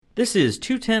This is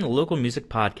 210 Local Music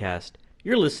Podcast.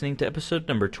 You're listening to episode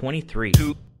number 23.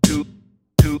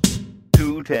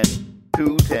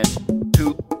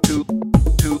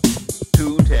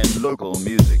 210 Local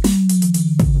Music.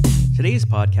 Today's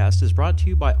podcast is brought to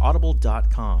you by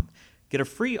Audible.com. Get a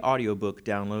free audiobook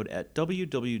download at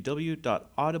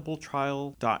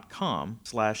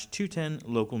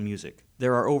www.audibletrial.com/210localmusic.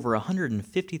 There are over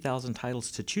 150,000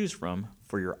 titles to choose from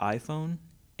for your iPhone,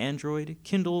 Android,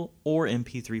 Kindle, or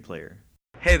MP3 player.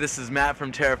 Hey, this is Matt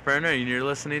from Terra Firma, and you're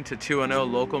listening to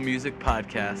 210 Local Music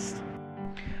Podcast.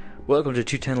 Welcome to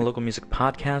 210 Local Music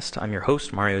Podcast. I'm your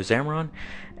host, Mario Zamron,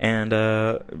 and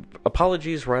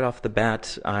apologies right off the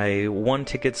bat. I won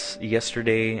tickets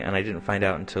yesterday, and I didn't find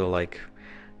out until like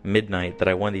midnight that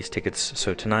I won these tickets.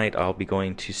 So tonight I'll be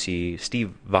going to see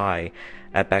Steve Vai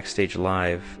at Backstage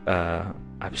Live.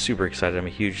 I'm super excited. I'm a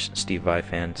huge Steve Vai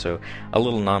fan, so a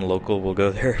little non-local will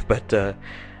go there, but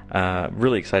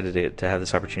really excited to have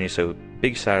this opportunity. So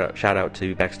big shout out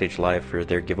to Backstage Live for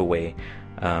their giveaway.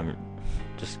 I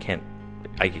can't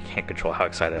control how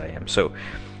excited I am. So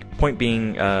point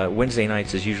being, Wednesday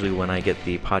nights is usually when I get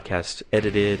the podcast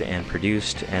edited and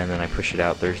produced, and then I push it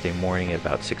out Thursday morning at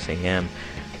about 6 a.m.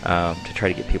 To try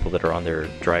to get people that are on their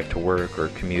drive to work or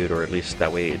commute, or at least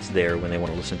that way it's there when they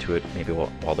want to listen to it, maybe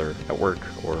while they're at work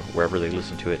or wherever they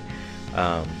listen to it.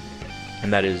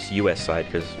 And that is US side,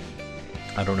 because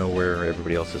I don't know where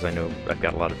everybody else is. I know I've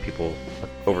got a lot of people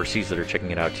overseas that are checking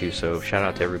it out too, so shout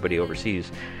out to everybody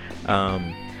overseas.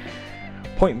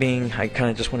 Point being, I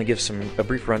kind of just want to give a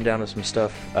brief rundown of some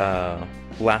stuff.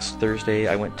 Last Thursday,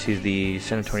 I went to the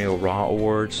San Antonio Raw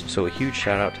Awards, so a huge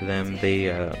shout out to them.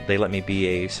 They let me be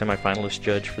a semi-finalist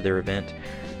judge for their event,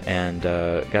 and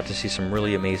got to see some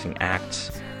really amazing acts.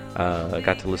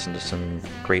 Got to listen to some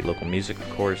great local music, of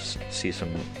course, see some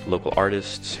local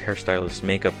artists, hairstylists,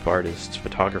 makeup artists,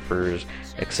 photographers,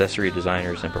 accessory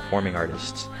designers, and performing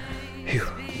artists. Phew,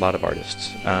 a lot of artists.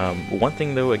 One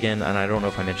thing though, again, and I don't know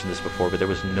if I mentioned this before, but there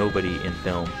was nobody in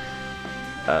film.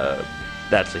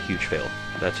 That's a huge fail.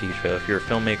 If you're a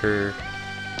filmmaker,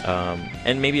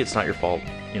 and maybe it's not your fault,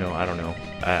 I don't know.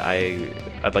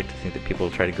 I'd like to think that people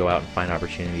try to go out and find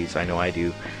opportunities. I know I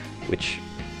do, which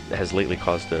has lately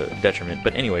caused a detriment.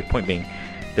 But anyway, point being,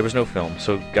 there was no film.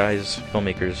 So guys,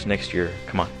 filmmakers, next year,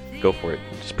 come on, go for it.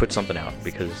 Just put something out,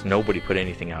 because nobody put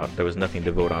anything out. There was nothing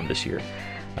to vote on this year.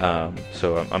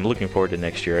 So I'm looking forward to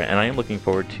next year, and I am looking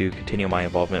forward to continue my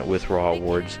involvement with Raw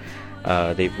Awards.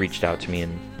 They've reached out to me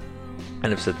and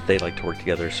have said that they'd like to work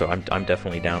together, so I'm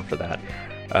definitely down for that.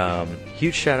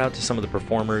 Huge shout out to some of the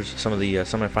performers, some of the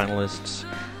semi-finalists.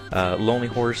 Lonely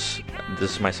Horse,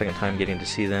 this is my second time getting to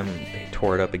see them. They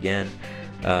tore it up again.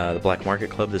 The Black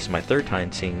Market Club, this is my third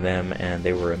time seeing them, and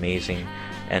they were amazing.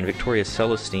 And Victoria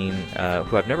Celestine,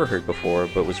 who I've never heard before,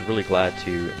 but was really glad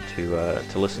to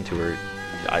listen to her.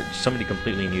 Somebody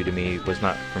completely new to me, was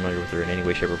not familiar with her in any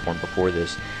way, shape, or form before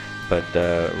this, but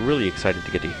really excited to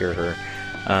get to hear her.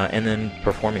 And then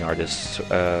performing artists,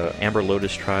 Amber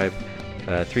Lotus Tribe,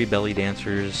 3 belly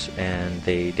dancers, and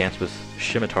they dance with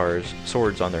scimitars,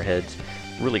 swords on their heads.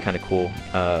 Really kind of cool.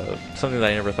 Something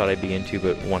that I never thought I'd be into,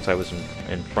 but once I was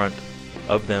in front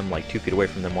of them, like 2 feet away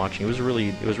from them watching, it was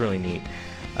really neat.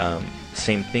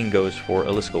 Same thing goes for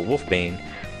Eliska Wolfbane,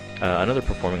 another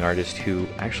performing artist who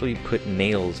actually put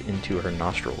nails into her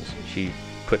nostrils. She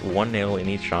put 1 nail in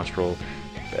each nostril,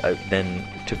 then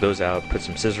took those out, put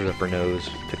some scissors up her nose,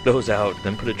 took those out,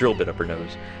 then put a drill bit up her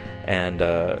nose. And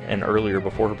earlier,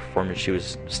 before her performance, she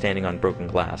was standing on broken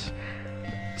glass.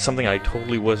 Something I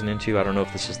totally wasn't into. I don't know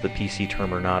if this is the PC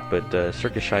term or not, but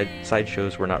circus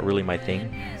sideshows were not really my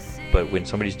thing. But when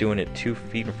somebody's doing it 2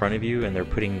 feet in front of you and they're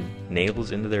putting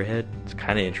nails into their head, it's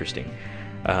kind of interesting.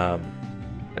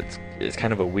 It's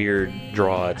kind of a weird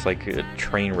draw. It's like a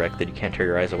train wreck that you can't tear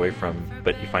your eyes away from,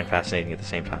 but you find fascinating at the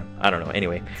same time. I don't know.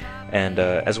 Anyway, and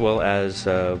as well as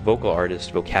vocal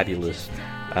artist Vocabulous.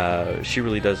 She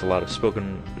really does a lot of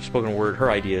spoken word.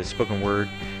 Her idea is spoken word,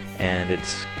 and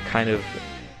it's kind of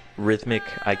rhythmic.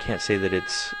 I can't say that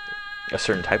it's a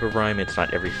certain type of rhyme. It's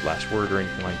not every last word or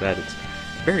anything like that. It's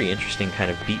very interesting kind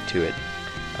of beat to it.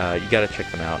 You got to check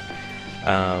them out.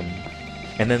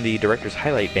 And then the Director's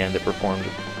Highlight Band that opened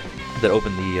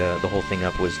the whole thing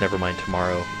up was Nevermind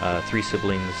Tomorrow. 3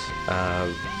 siblings.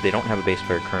 They don't have a bass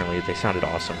player currently. They sounded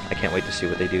awesome. I can't wait to see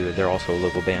what they do. They're also a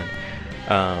local band.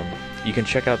 You can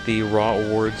check out the Raw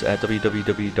Awards at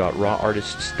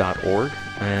www.rawartists.org,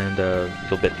 and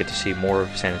you'll get to see more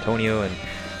of San Antonio and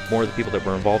more of the people that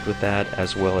were involved with that,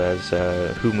 as well as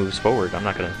who moves forward. I'm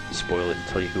not going to spoil it and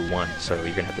tell you who won, so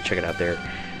you're going to have to check it out there.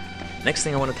 Next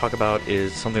thing I want to talk about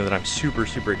is something that I'm super,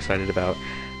 super excited about.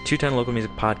 210 Local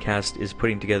Music Podcast is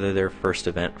putting together their first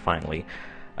event finally.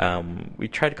 We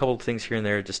tried a couple of things here and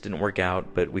there, it just didn't work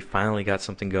out, but we finally got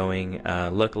something going.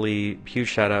 Luckily, huge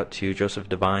shout out to Joseph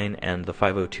Devine and the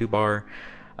 502 Bar.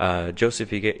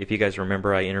 Joseph, if you guys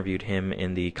remember, I interviewed him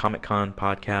in the Comic Con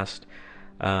podcast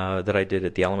that I did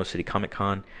at the Alamo City Comic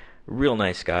Con. Real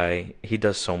nice guy. He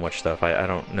does so much stuff. I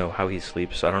don't know how he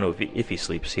sleeps. I don't know if he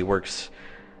sleeps. He worked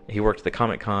the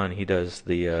Comic Con. He does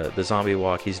the zombie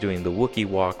walk. He's doing the Wookiee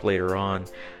walk later on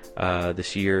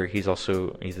this year. He's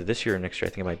also either this year or next year. I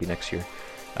think it might be next year.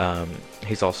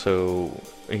 He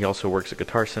also works at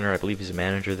Guitar Center. I believe he's a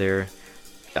manager there.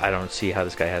 I don't see how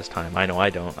this guy has time. I know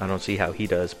I don't see how he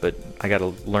does, but I got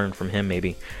to learn from him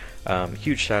maybe.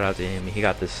 Huge shout out to him. He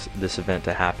got this event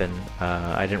to happen.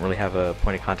 I didn't really have a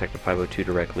point of contact with 502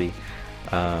 directly,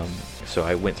 so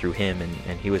I went through him,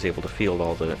 and he was able to field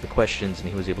all the questions, and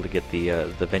he was able to get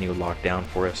the venue locked down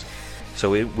for us.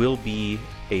 So it will be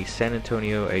a San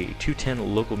Antonio, a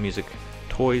 210 Local Music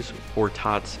Toys for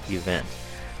Tots event.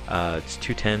 It's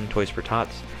 210 Toys for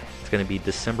Tots. It's going to be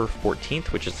December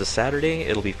 14th, which is the Saturday.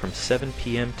 It'll be from 7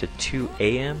 p.m. to 2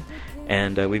 a.m.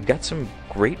 And we've got some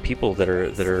great people that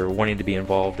are wanting to be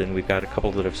involved, and we've got a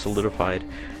couple that have solidified.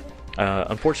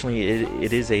 Unfortunately,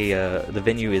 it is the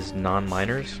venue is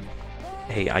non-minors.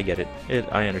 Hey, I get it.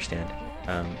 I understand.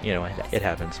 It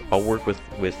happens. I'll work with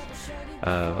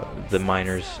the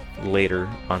minors later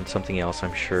on something else,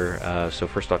 I'm sure. So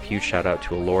first off, huge shout out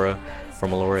to Alora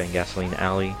from Alora and Gasoline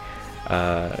Alley.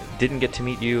 Didn't get to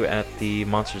meet you at the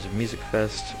Monsters of Music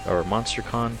Fest or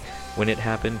MonsterCon when it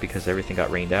happened because everything got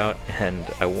rained out, and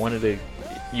I wanted to.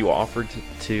 You offered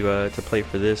to play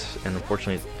for this, and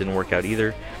unfortunately it didn't work out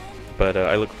either. But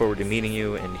I look forward to meeting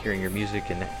you and hearing your music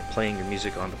and playing your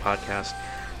music on the podcast.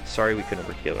 Sorry we couldn't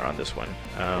work together on this one.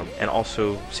 And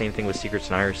also, same thing with Secrets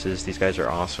and Irises. These guys are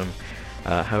awesome.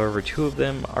 However, two of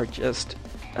them are just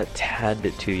a tad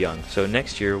bit too young. So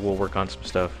next year we'll work on some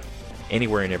stuff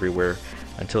anywhere and everywhere.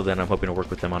 Until then, I'm hoping to work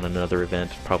with them on another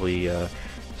event, probably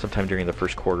sometime during the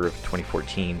first quarter of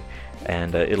 2014.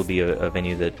 And it'll be a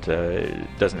venue that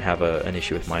doesn't have an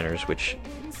issue with minors, which,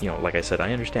 like I said,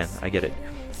 I understand. I get it.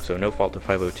 So no fault to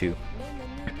 502.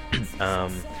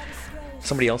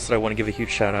 Somebody else that I want to give a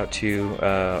huge shout out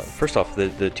to, first off,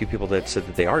 the two people that said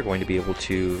that they are going to be able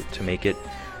to make it.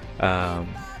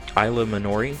 Isla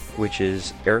Minori, which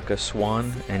is Erica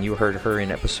Swan, and you heard her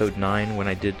in episode 9 when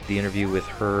I did the interview with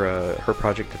her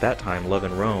project at that time, Love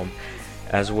and Rome,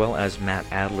 as well as Matt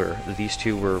Adler. These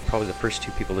two were probably the first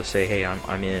two people to say, hey,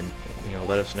 I'm in,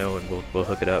 let us know and we'll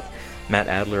hook it up. Matt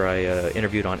Adler I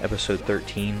interviewed on episode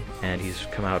 13, and he's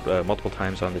come out multiple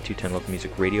times on the 210 Local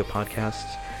Music Radio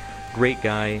podcasts. Great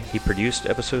guy. He produced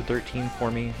episode 13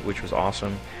 for me, which was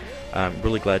awesome. I'm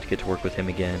really glad to get to work with him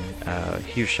again.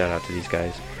 Huge shout out to these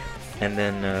guys. And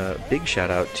then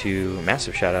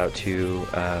massive shout out to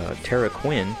Tara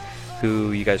Quinn,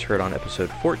 who you guys heard on episode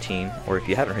 14. Or if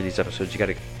you haven't heard these episodes, you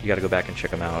gotta go back and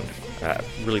check them out.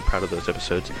 Really proud of those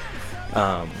episodes.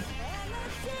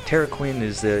 Tara Quinn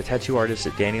is the tattoo artist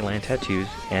at Danny Land Tattoos,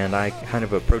 and I kind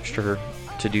of approached her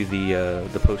to do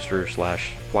the poster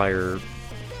slash flyer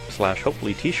slash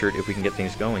hopefully t-shirt if we can get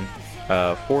things going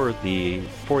for the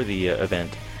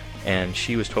event, and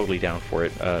she was totally down for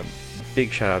it.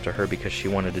 Big shout out to her because she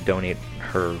wanted to donate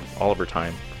all of her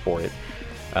time for it.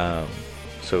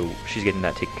 So she's getting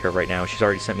that taken care of right now. She's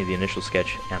already sent me the initial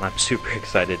sketch, and I'm super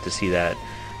excited to see that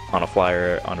on a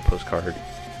flyer, on a postcard,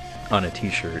 on a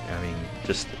t-shirt. I mean,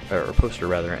 or a poster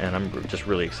rather, and I'm just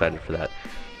really excited for that.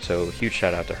 So huge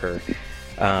shout out to her.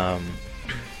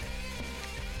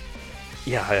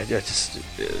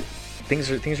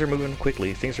 Things are moving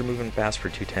quickly. Things are moving fast for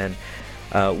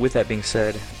 210. With that being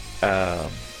said,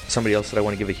 somebody else that I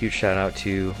want to give a huge shout out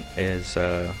to is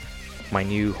my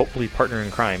new, hopefully, partner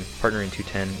in crime, partner in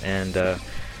 210, and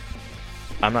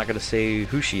I'm not going to say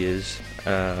who she is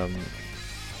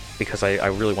because I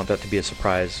really want that to be a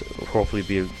surprise. Hopefully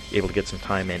be able to get some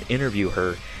time and interview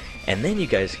her, and then you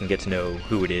guys can get to know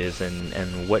who it is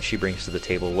and what she brings to the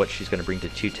table, what she's going to bring to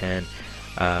 210.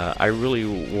 I really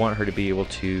want her to be able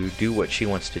to do what she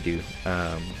wants to do,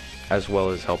 as well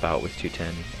as help out with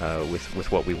 210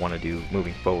 with what we want to do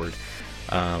moving forward.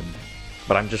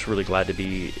 But I'm just really glad to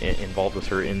be involved with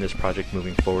her in this project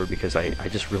moving forward because I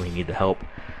just really need the help.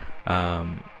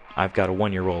 I've got a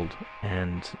 1-year-old,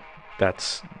 and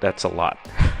that's a lot.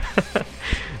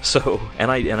 So,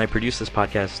 and I produce this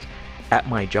podcast at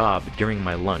my job during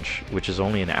my lunch, which is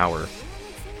only an hour,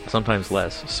 sometimes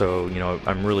less. So,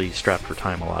 I'm really strapped for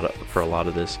time for a lot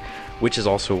of this, which is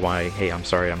also why, hey, I'm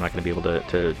sorry I'm not going to be able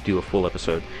to do a full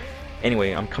episode.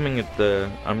 Anyway, I'm coming up to the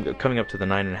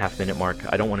 9.5 minute mark.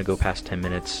 I don't want to go past 10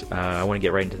 minutes. I want to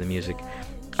get right into the music.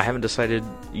 I haven't decided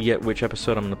yet which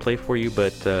episode I'm going to play for you,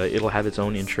 but it'll have its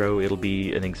own intro. It'll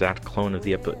be an exact clone of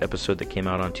the episode that came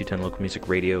out on 210 Local Music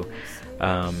Radio.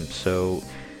 So,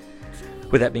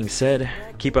 with that being said,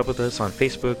 keep up with us on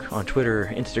Facebook, on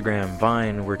Twitter, Instagram,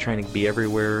 Vine. We're trying to be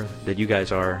everywhere that you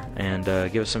guys are, and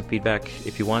give us some feedback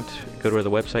if you want. Go to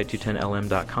the website,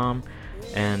 210lm.com,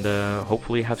 and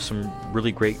hopefully have some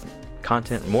really great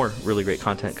content, more really great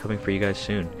content coming for you guys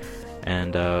soon.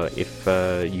 And if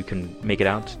you can make it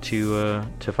out to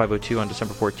 502 on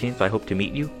December 14th, I hope to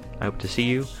meet you. I hope to see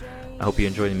you. I hope you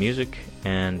enjoy the music.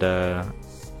 And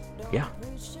yeah,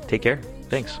 take care.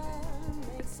 Thanks.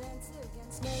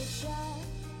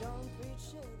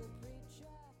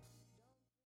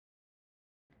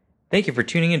 Thank you for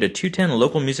tuning in to 210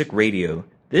 Local Music Radio.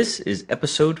 This is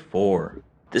episode 4.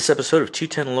 This episode of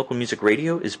 210 Local Music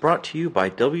Radio is brought to you by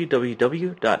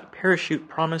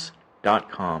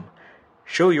www.parachutepromise.com.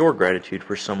 Show your gratitude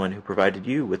for someone who provided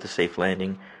you with a safe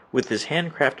landing with this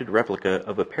handcrafted replica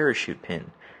of a parachute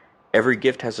pin. Every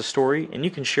gift has a story, and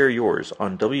you can share yours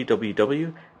on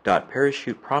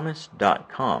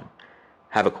www.parachutepromise.com.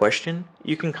 Have a question?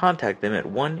 You can contact them at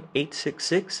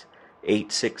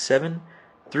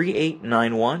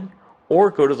 1-866-867-3891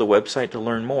 or go to the website to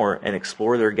learn more and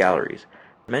explore their galleries.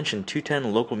 Mention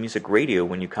 210 Local Music Radio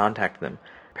when you contact them.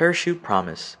 Parachute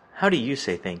Promise. How do you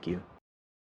say thank you?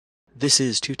 This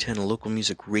is 210 Local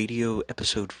Music Radio,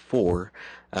 episode 4.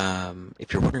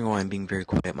 If you're wondering why I'm being very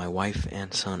quiet, my wife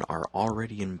and son are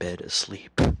already in bed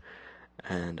asleep.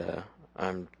 And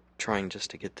I'm trying just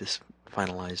to get this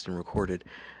finalized and recorded.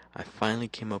 I finally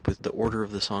came up with the order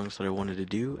of the songs that I wanted to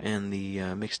do and the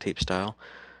mixtape style.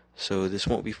 So this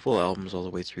won't be full albums all the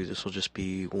way through. This will just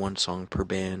be one song per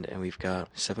band, and we've got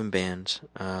 7 bands.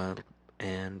 I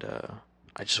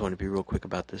just want to be real quick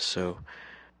about this, so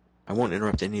I won't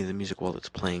interrupt any of the music while it's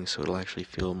playing, so it'll actually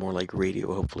feel more like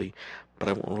radio, hopefully. But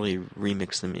I won't really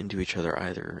remix them into each other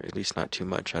either, at least not too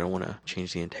much. I don't want to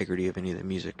change the integrity of any of the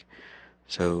music.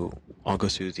 So I'll go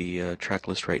through the track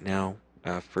list right now.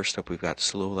 First up, we've got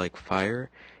Slow Like Fire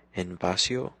and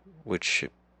Vacío, which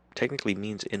technically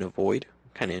means in a void.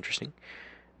 Kind of interesting.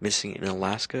 Missing in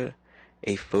Alaska,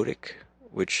 Aphotic,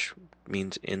 which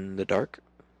means in the dark.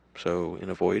 So in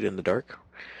a void in the dark.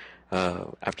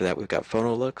 After that, we've got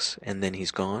Phonolux, and Then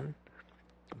He's Gone.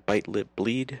 Bite Lip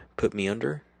Bleed, Put Me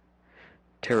Under.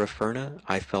 Terra Firma,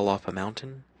 I Fell Off a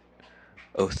Mountain.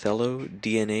 Othello,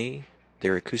 DNA,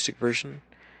 their acoustic version.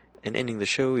 And ending the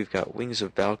show, we've got Wings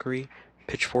of Valkyrie,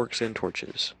 Pitchforks and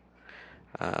Torches.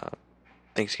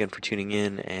 Thanks again for tuning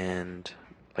in, and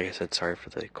like I said, sorry for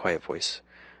the quiet voice,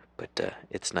 but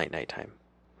it's night time.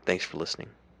 Thanks for listening.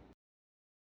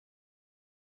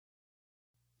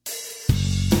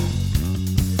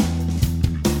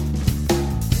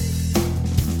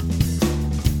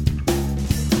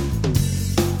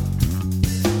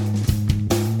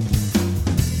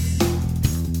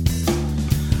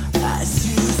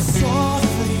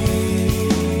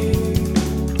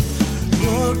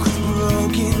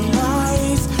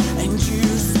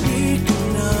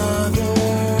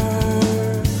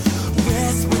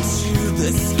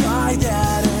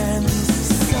 That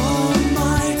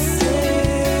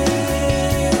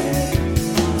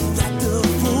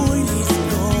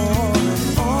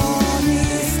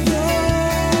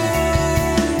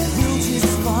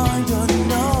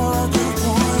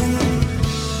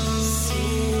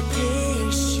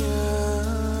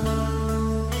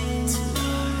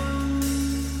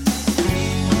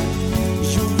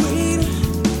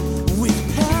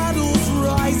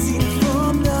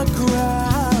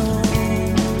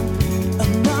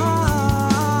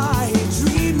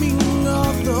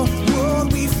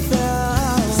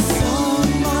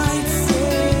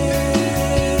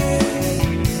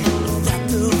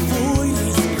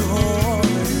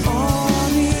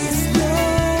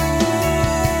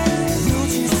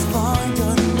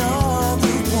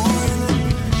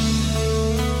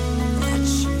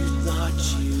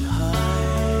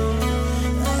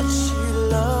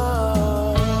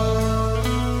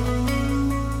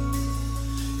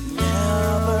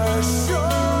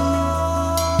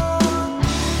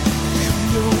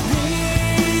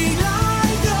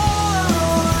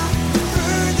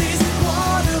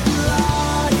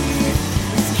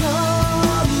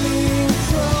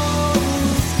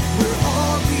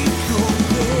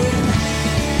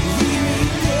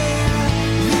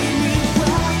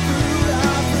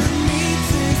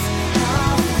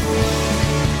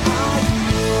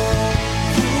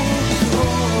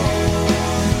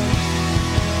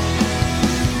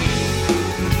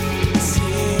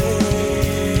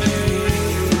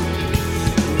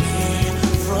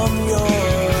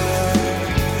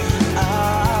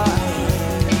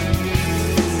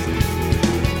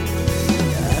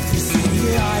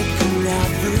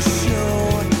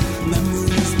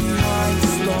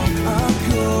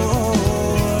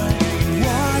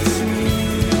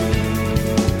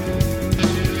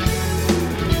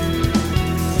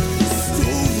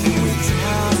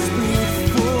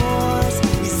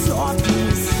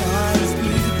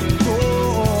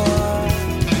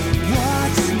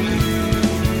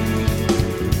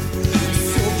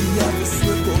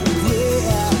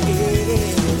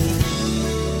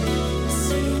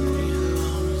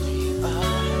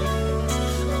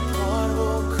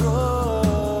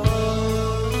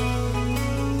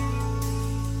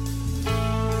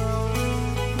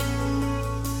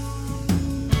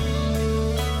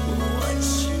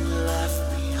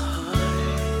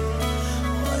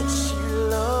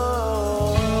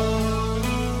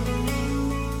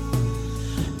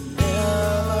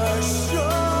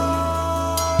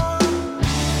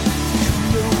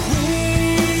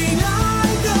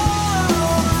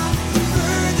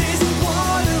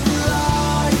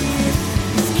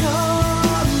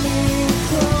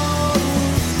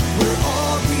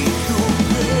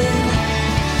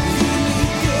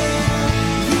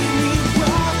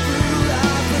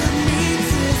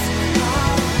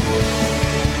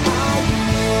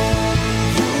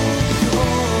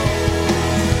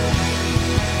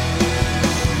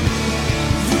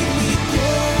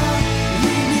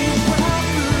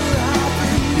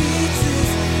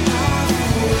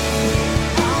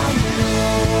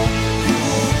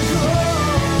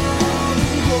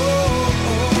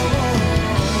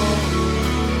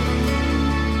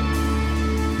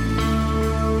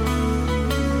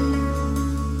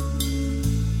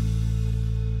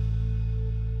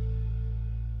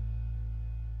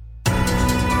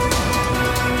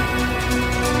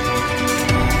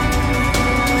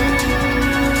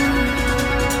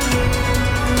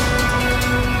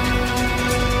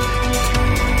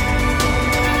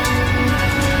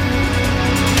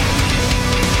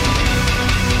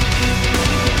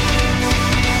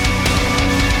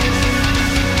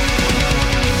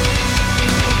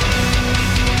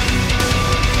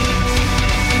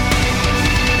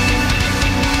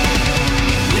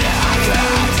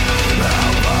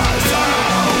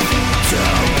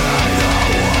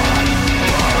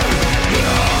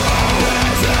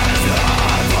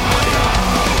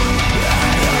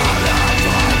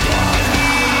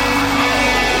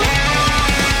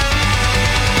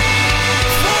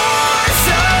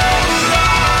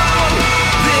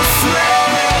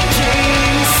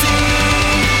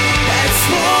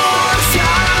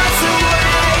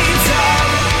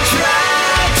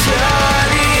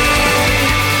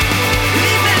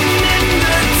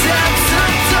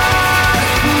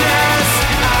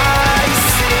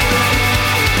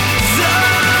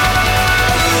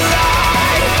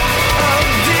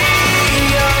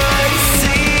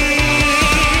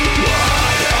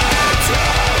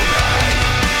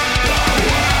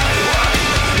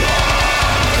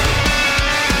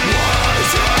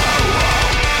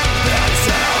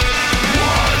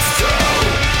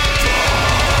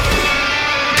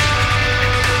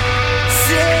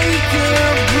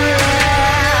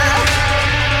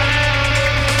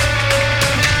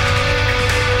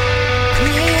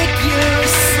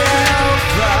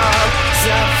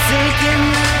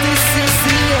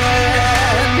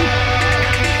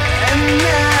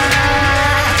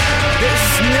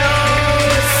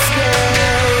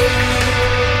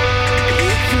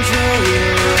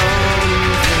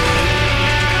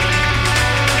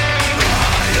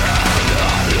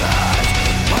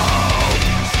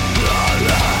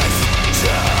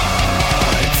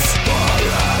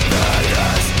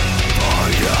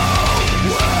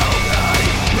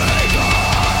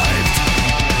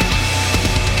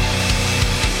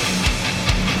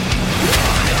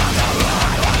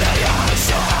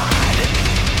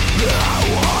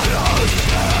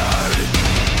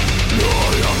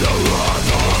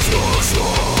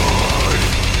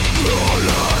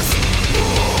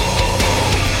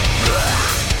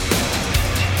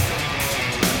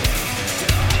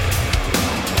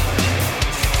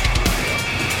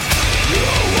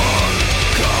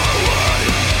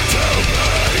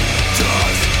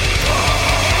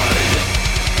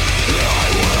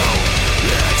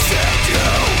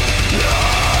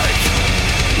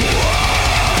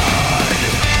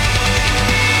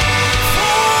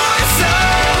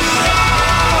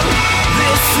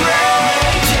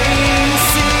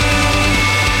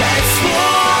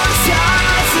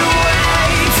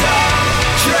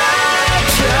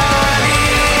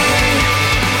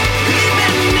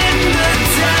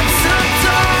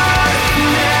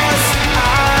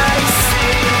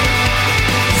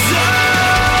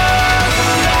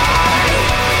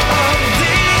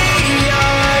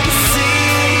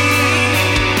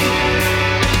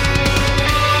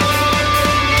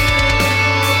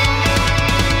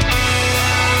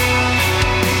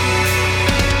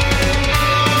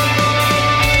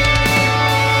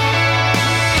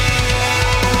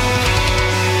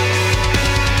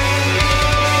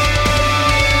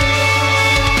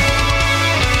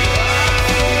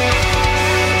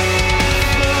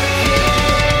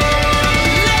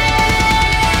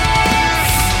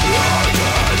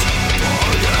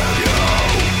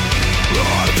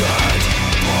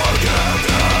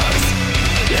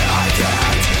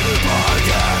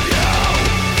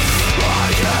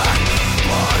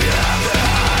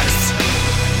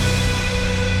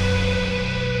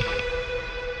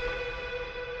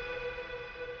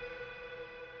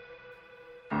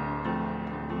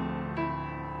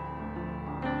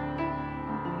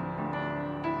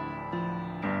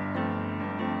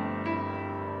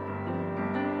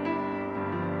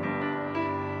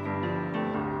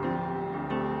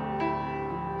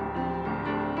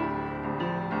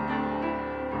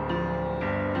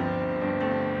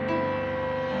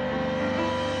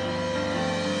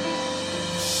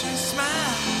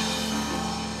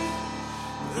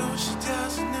she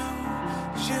doesn't know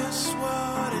just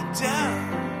what it does.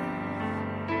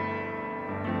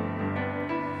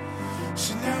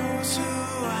 She knows who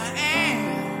I am,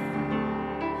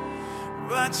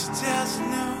 but she doesn't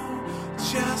know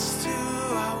just who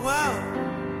I was.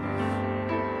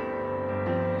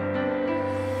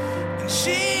 And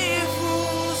she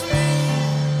fools me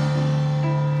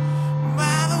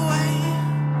by the way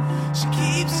she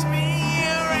keeps me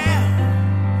around.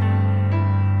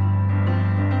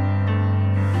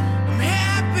 I'm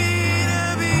happy to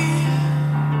be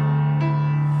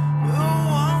the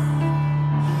one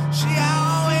she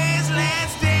always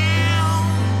lets down.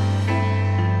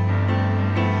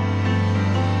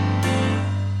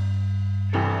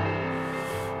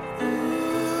 Ooh.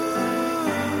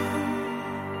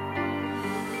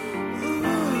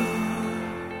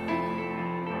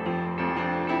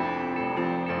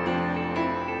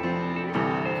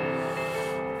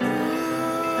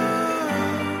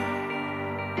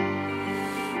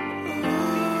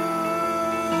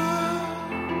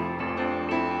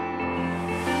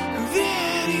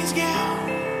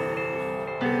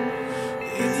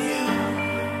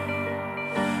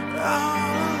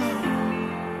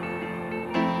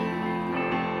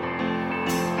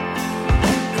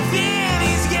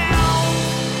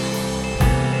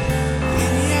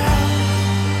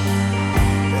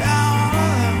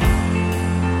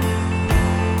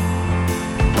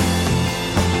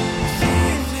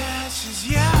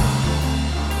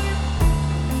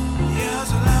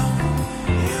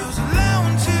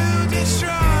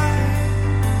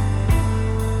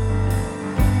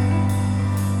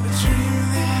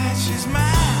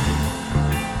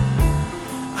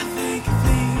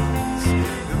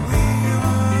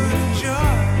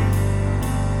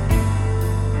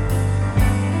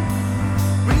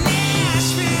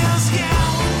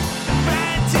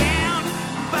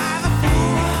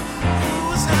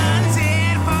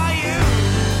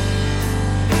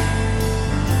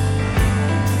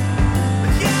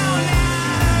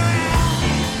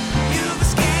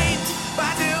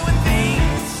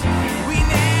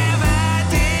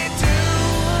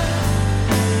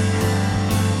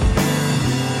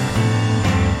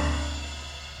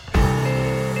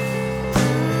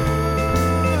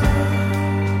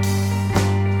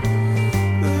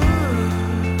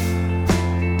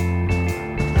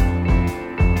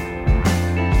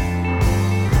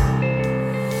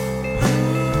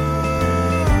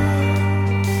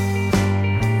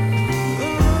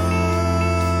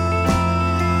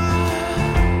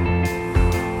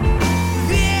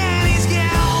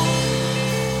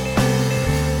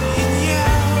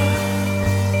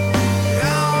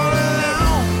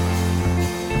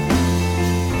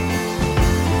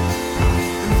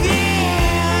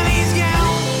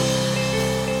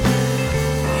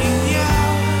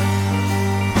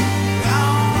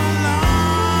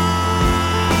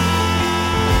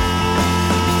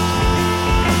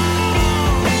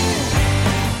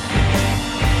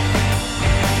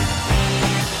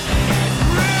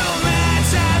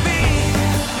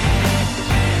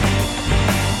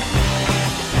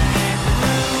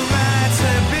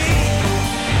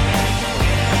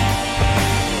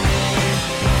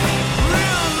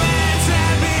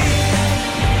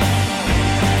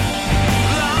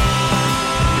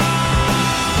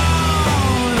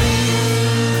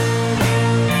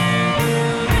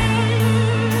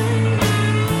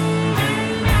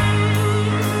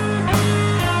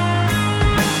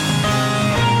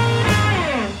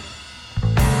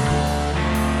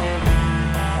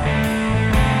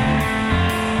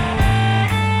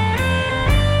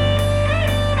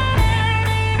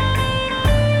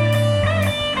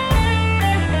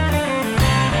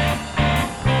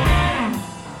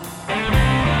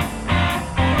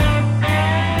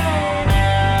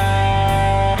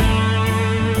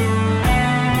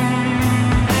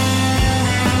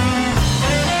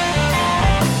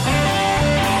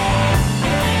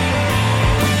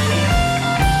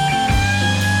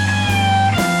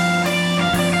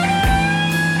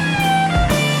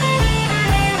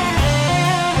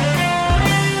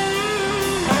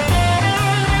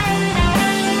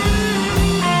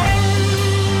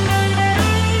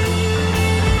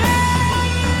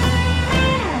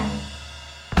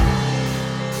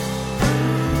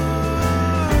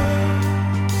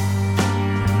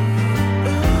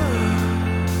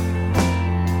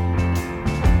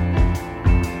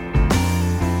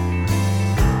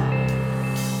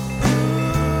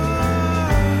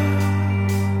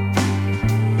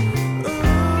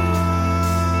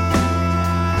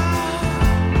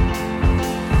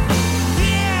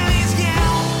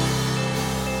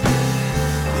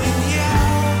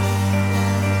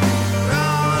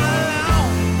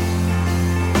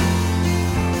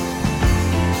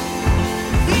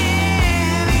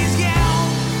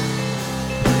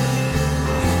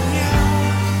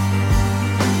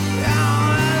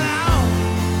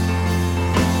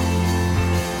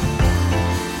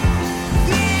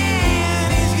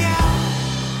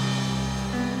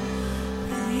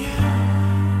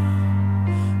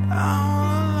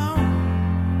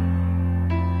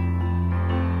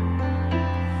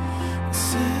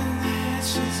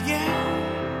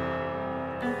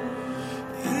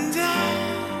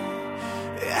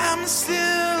 I'm still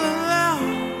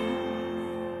alone.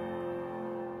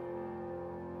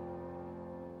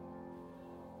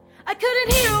 I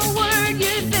couldn't hear a word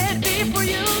you said before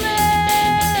you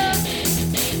left.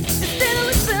 Instead of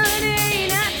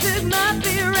listening, I took my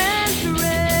fear and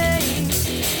terrain.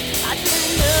 I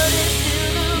didn't notice till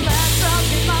the lights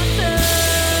dropped in my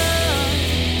tongue.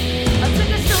 I took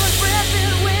a short breath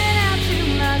and went out to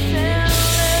my cellar.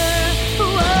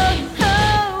 Whoa,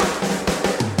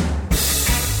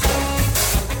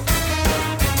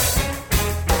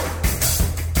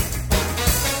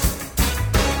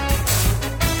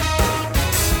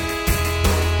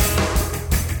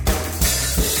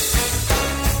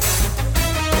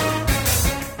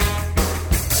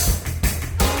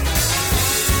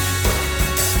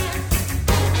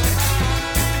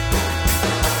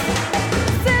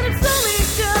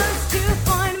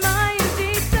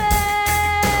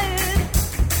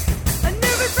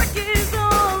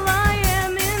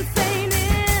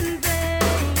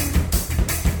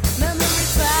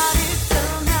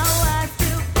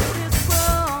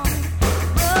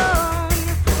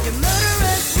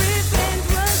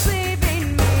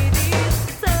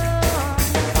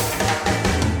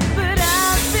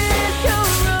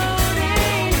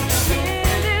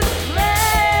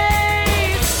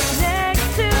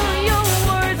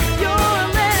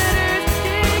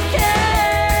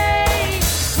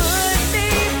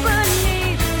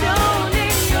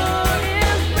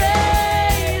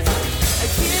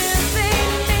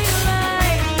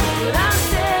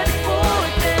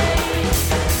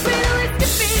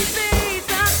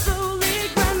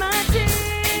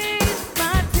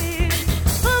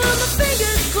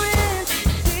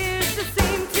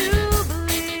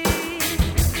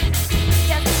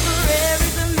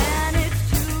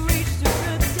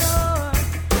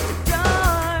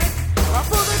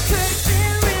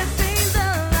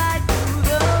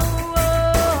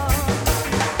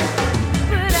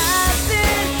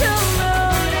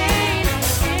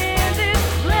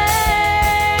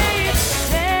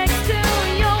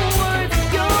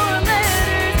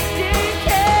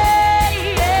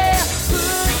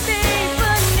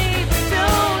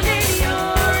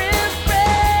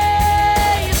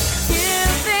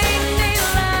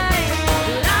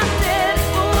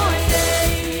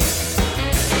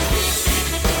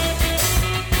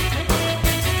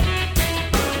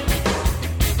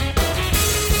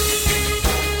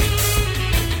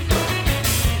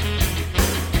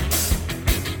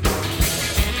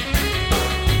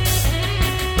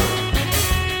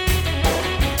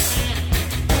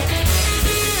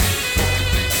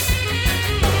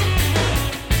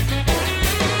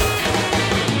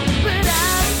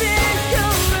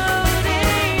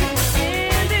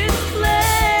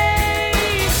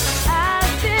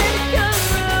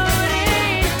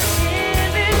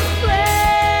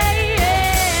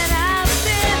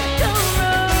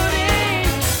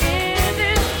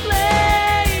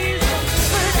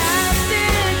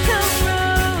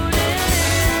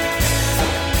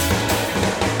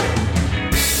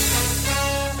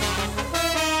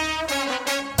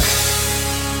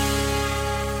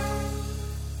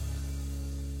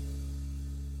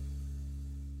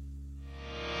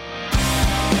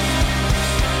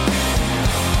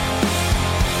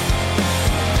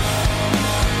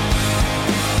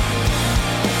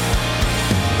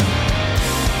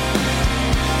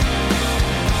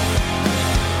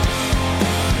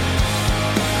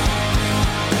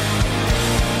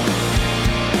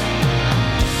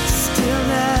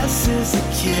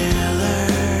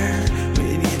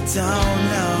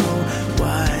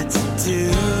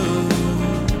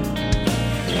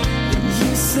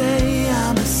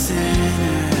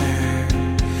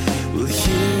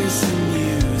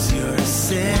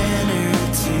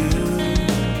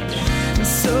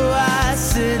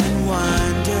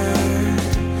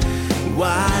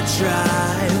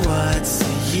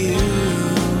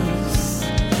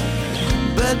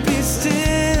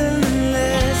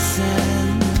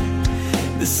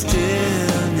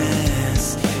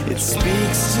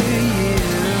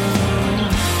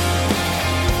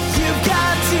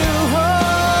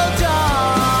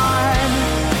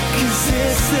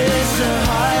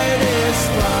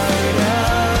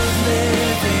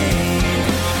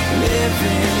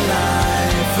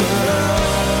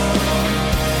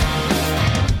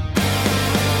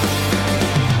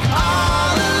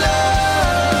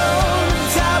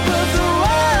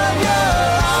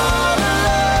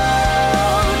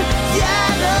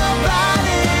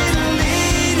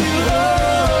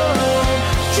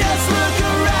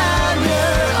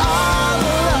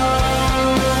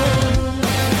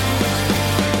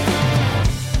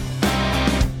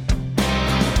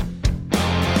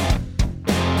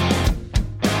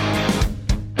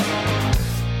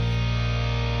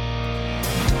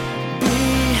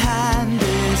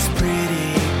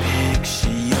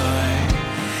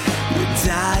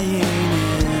 dying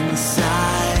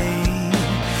inside.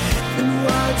 And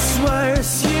what's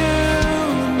worse, you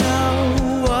know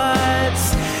what's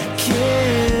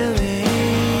killing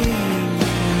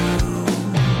you.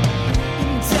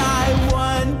 And I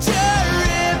wonder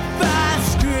if I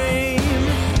scream,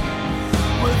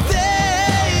 will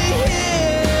they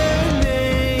hear me?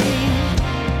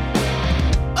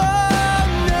 Oh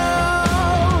no,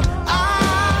 I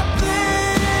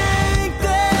think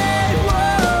they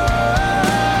won't.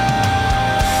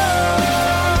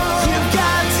 You've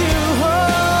got to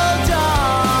hold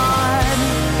on,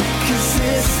 'cause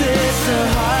this is the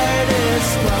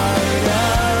hardest part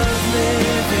of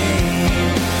living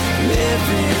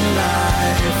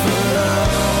life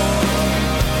alone.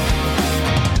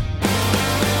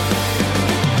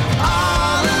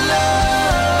 All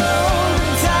alone,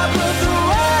 top of the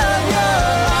world,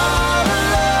 you're all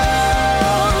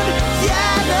alone.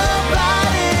 Yeah,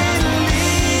 nobody to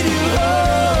lead you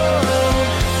home.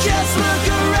 Just look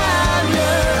around,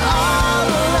 you're all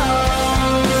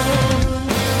alone.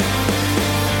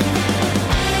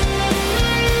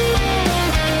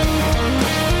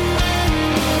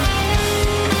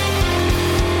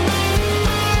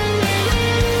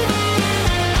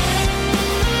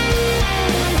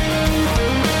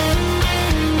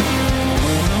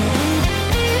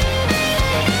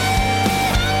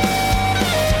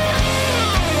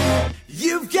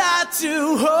 You've got to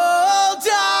hold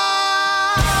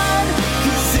on,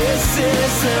 'cause this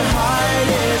is the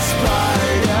hardest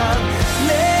part of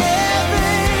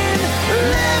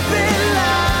living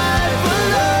life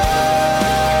alone.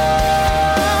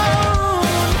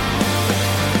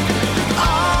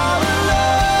 All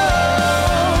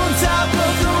alone, top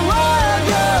of the world,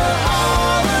 you're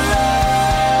all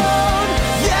alone.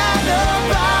 Yeah,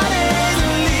 nobody to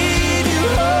lead you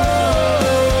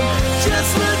home.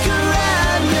 Just look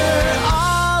around, you're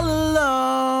all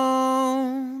alone.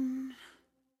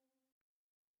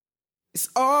 It's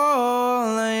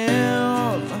all I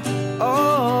am,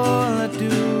 all I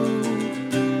do,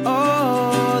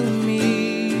 all of me,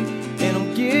 and I'm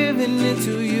giving it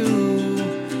to you.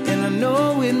 And I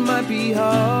know it might be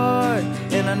hard,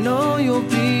 and I know you'll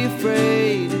be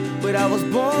afraid, but I was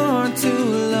born to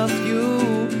love you.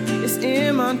 It's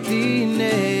in my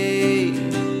DNA.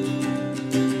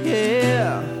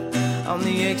 Yeah, I'm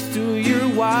the X to your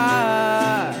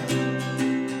Y.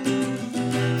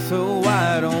 So why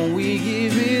don't we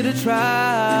give it a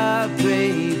try,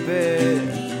 baby?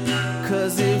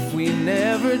 'Cause if we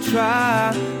never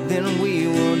try, then we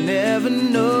will never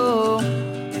know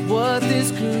what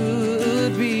this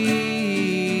could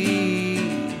be.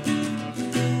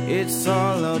 It's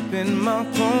all up in my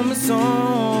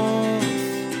chromosomes,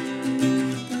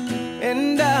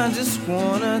 and I just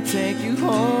wanna take you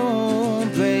home,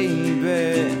 baby.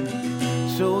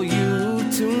 Show you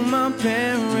to my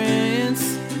parents,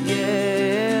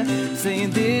 yeah, saying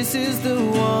this is the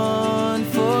one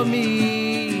for me.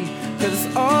 'Cause it's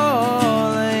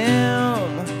all I am,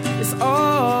 it's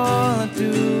all I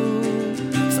do,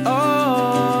 it's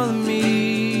all of me.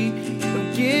 I'm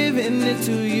giving it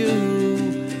to you,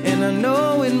 and I know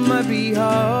it might be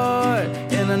hard,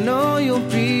 and I know you'll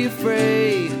be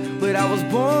afraid, but I was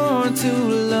born to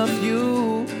love you.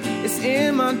 It's in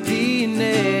my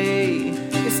DNA,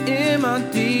 it's in my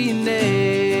DNA,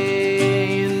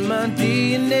 in my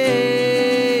DNA.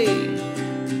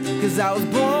 'Cause I was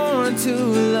born to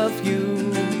love you.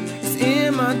 It's in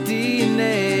my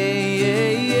DNA,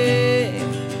 yeah,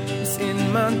 yeah. It's in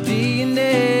my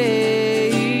DNA.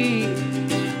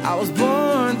 I was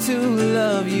born to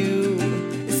love you.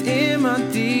 It's in my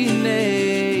DNA.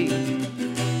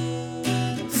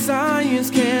 Science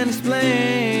can't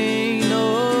explain, no,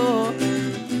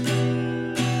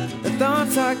 the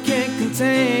thoughts I can't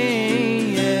contain,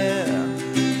 yeah,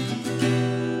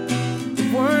 the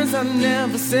words I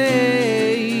never say,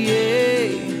 yeah.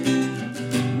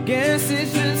 Guess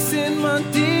it's just in my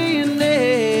DNA.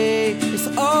 It's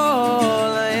all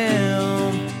I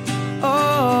am,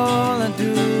 all I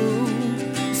do,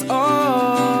 it's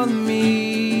all of me,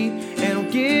 and I'm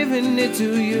giving it to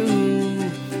you.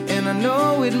 And I know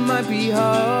it might be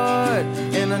hard,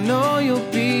 and I know you'll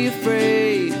be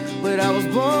afraid, but I was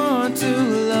born to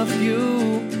love you.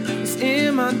 It's in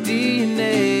my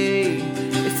DNA,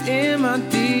 it's in my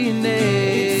DNA,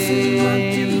 it's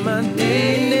in my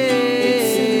DNA,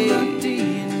 it's in my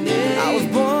DNA. I was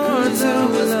born to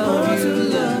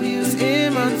love you. It's in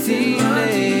my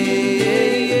DNA,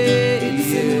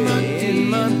 it's in my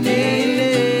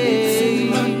DNA, it's in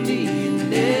my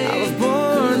DNA. I was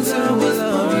born to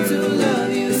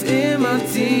love you. It's in my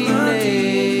DNA.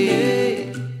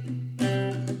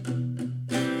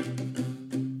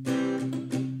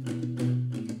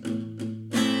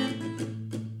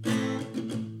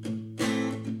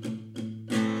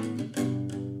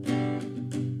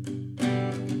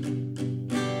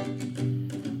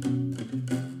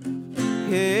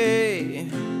 yeah.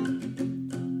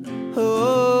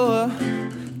 Oh,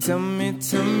 tell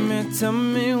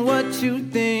me what you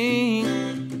think.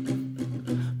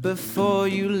 Before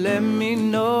you let me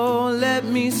know, let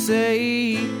me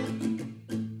say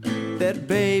that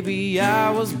baby,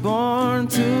 I was born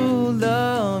to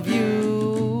love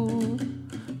you.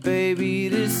 Baby,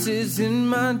 this is in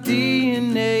my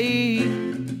DNA.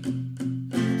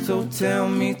 So tell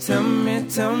me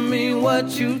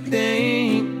what you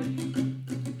think.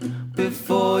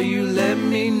 Before you let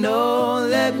me know,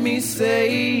 let me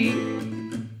say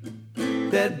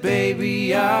that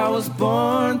baby, I was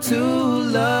born to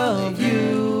love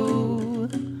you.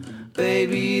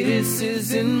 Baby, this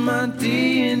is in my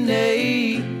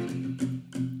DNA.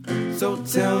 So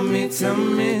tell me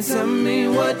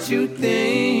what you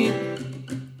think.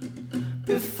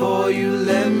 Before you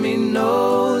let me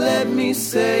know, let me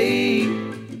say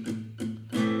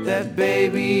that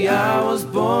baby, I was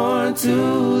born to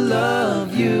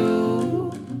love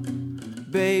you.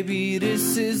 Baby,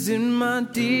 this is in my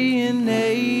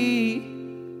DNA.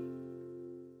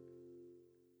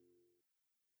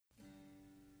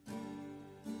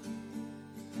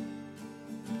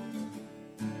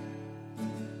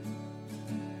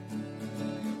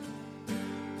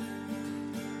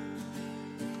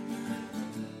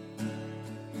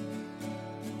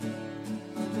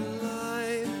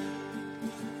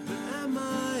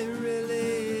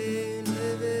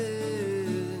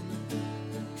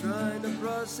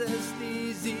 Process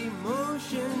these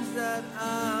emotions that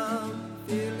I'm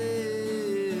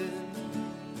feeling.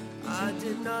 I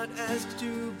did not ask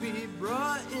to be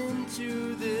brought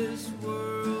into this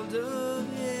world of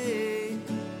hate.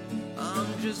 I'm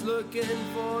just looking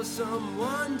for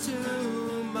someone to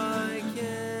whom I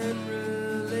can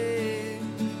relate.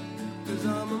 'Cause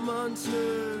I'm a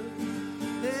monster.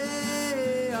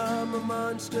 Hey, I'm a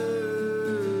monster.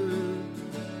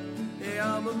 Hey,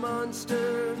 I'm a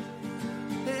monster.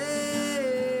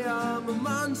 Hey, I'm a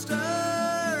monster.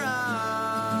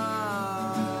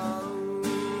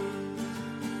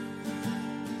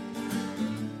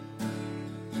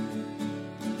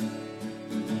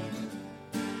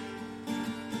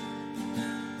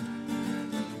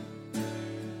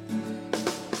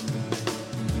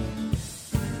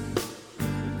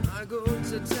 I go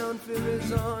to town, fear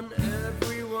is on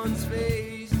everyone's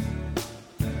face.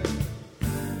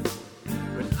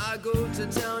 When I go to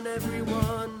town,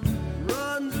 everyone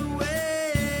runs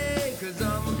away. 'Cause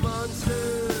I'm a monster.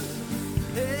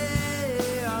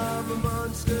 Hey, I'm a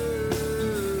monster.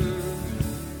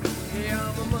 Hey,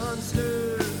 I'm a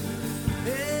monster.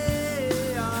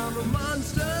 Hey, I'm a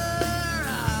monster.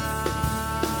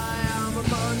 I'm a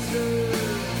monster.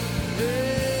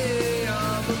 Hey,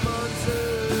 I'm a monster.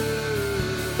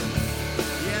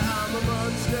 Yeah, I'm a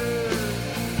monster.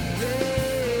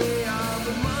 Hey, I'm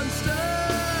a monster.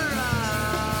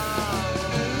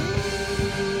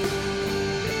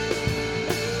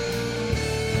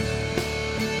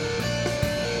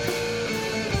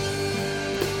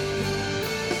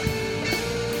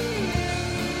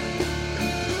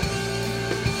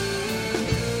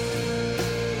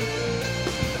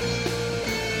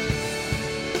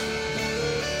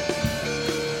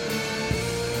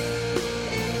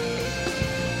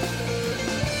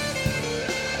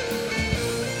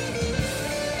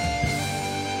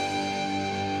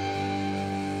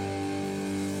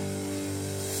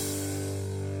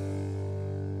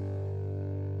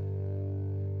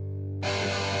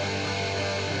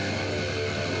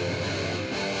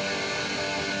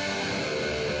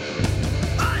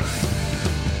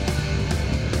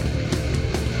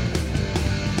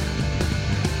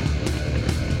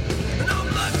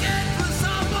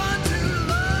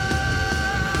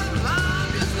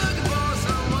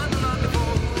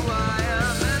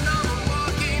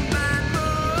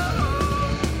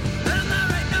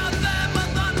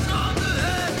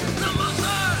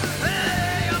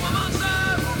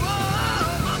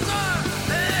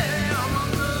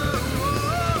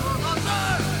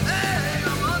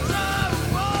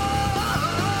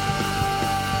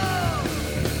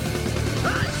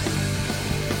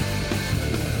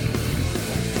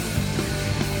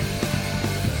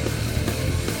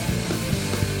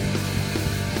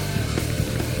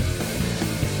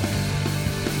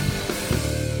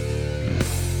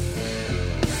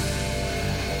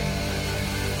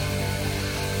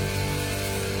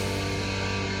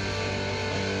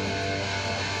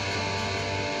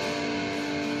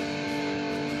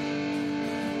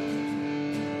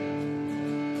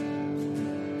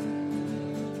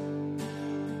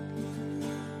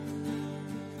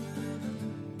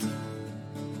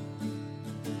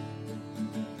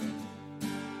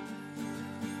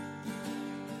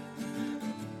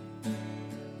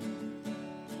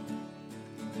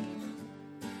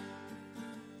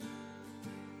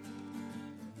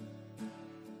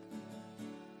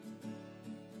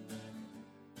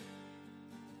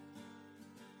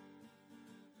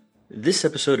 This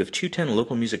episode of 210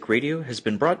 Local Music Radio has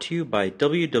been brought to you by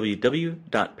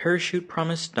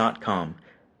www.parachutepromise.com.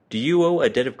 Do you owe a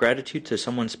debt of gratitude to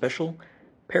someone special?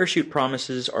 Parachute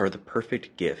Promises are the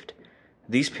perfect gift.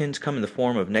 These pins come in the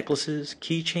form of necklaces,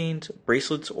 keychains,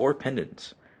 bracelets, or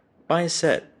pendants. Buy a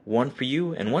set, one for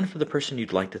you and one for the person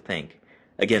you'd like to thank.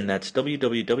 Again, that's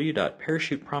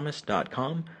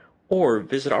www.parachutepromise.com, or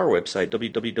visit our website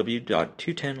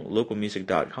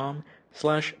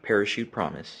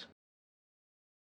www.210localmusic.com/parachutepromise.